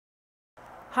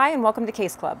Hi and welcome to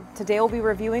Case Club. Today we'll be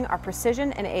reviewing our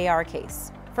Precision and AR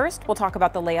case. First, we'll talk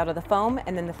about the layout of the foam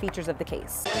and then the features of the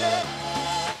case.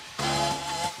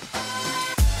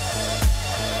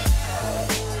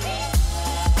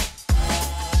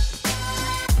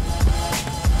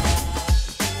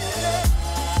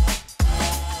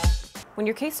 When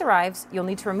your case arrives, you'll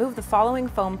need to remove the following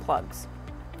foam plugs.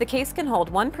 The case can hold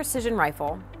one precision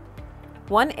rifle,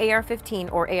 one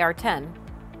AR15 or AR10,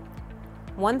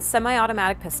 one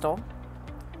semi-automatic pistol,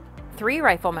 3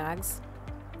 rifle mags,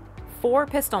 4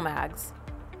 pistol mags,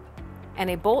 and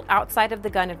a bolt outside of the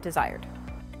gun if desired.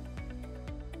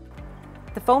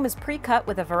 The foam is pre-cut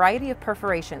with a variety of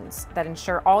perforations that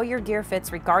ensure all your gear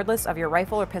fits regardless of your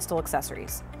rifle or pistol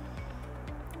accessories.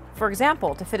 For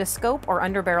example, to fit a scope or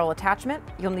underbarrel attachment,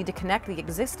 you'll need to connect the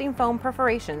existing foam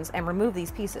perforations and remove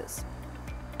these pieces.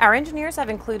 Our engineers have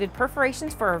included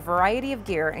perforations for a variety of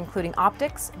gear, including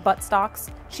optics,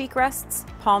 buttstocks, cheek rests,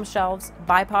 palm shelves,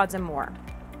 bipods, and more.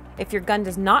 If your gun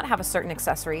does not have a certain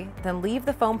accessory, then leave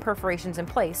the foam perforations in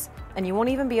place, and you won't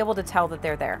even be able to tell that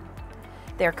they're there.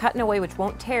 They are cut in a way which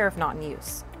won't tear if not in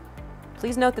use.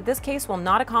 Please note that this case will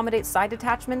not accommodate side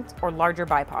attachments or larger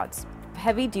bipods.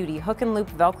 Heavy-duty hook and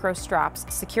loop Velcro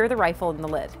straps secure the rifle in the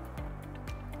lid.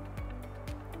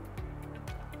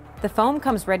 The foam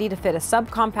comes ready to fit a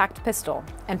subcompact pistol,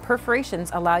 and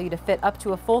perforations allow you to fit up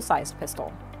to a full-sized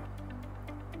pistol.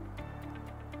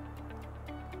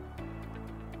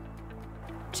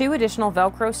 Two additional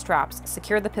Velcro straps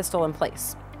secure the pistol in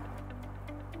place.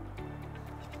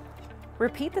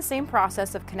 Repeat the same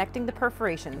process of connecting the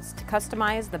perforations to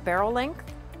customize the barrel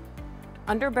length,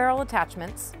 underbarrel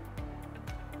attachments,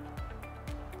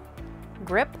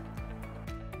 grip,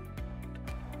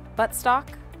 buttstock,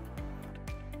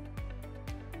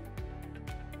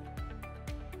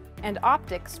 and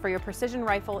optics for your precision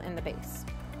rifle in the base.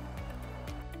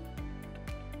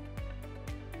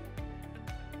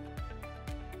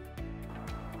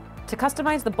 To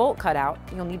customize the bolt cutout,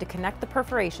 you'll need to connect the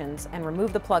perforations and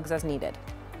remove the plugs as needed.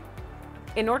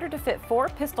 In order to fit 4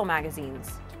 pistol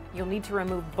magazines, you'll need to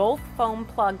remove both foam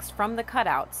plugs from the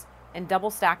cutouts and double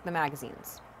stack the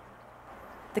magazines.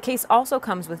 The case also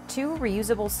comes with 2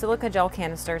 reusable silica gel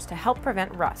canisters to help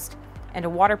prevent rust, and a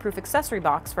waterproof accessory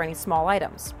box for any small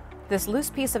items. This loose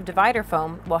piece of divider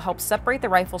foam will help separate the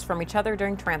rifles from each other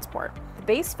during transport. The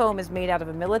base foam is made out of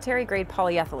a military-grade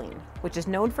polyethylene, which is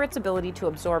known for its ability to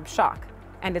absorb shock,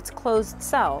 and it's closed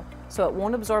cell, so it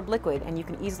won't absorb liquid and you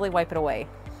can easily wipe it away.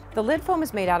 The lid foam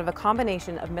is made out of a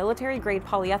combination of military-grade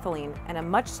polyethylene and a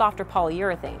much softer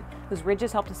polyurethane, whose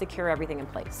ridges help to secure everything in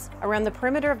place. Around the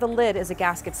perimeter of the lid is a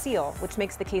gasket seal, which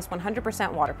makes the case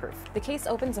 100% waterproof. The case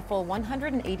opens a full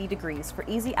 180 degrees for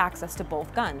easy access to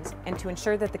both guns, and to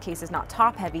ensure that the case is not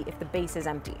top-heavy if the base is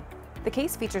empty. The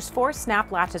case features 4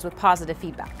 snap latches with positive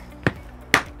feedback,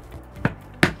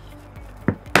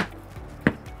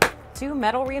 2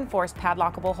 metal-reinforced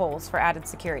padlockable holes for added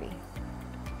security,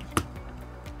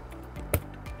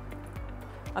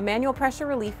 a manual pressure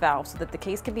relief valve so that the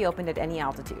case can be opened at any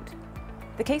altitude.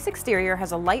 The case exterior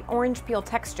has a light orange peel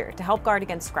texture to help guard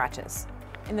against scratches.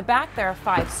 In the back there are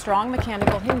 5 strong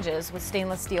mechanical hinges with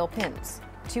stainless steel pins,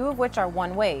 2 of which are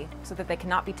one-way so that they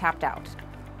cannot be tapped out.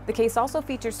 The case also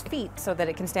features feet so that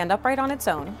it can stand upright on its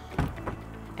own,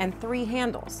 and 3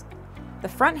 handles. The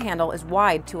front handle is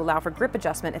wide to allow for grip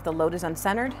adjustment if the load is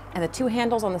uncentered, and the 2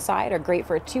 handles on the side are great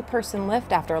for a 2-person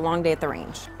lift after a long day at the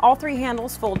range. All 3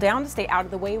 handles fold down to stay out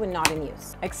of the way when not in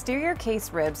use. Exterior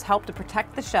case ribs help to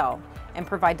protect the shell and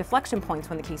provide deflection points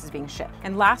when the case is being shipped.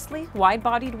 And lastly,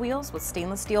 wide-bodied wheels with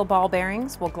stainless steel ball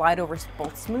bearings will glide over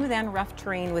both smooth and rough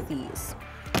terrain with ease.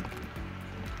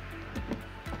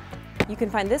 You can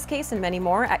find this case and many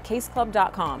more at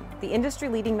caseclub.com, the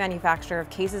industry-leading manufacturer of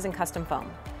cases and custom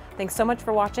foam. Thanks so much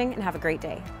for watching and have a great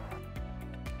day.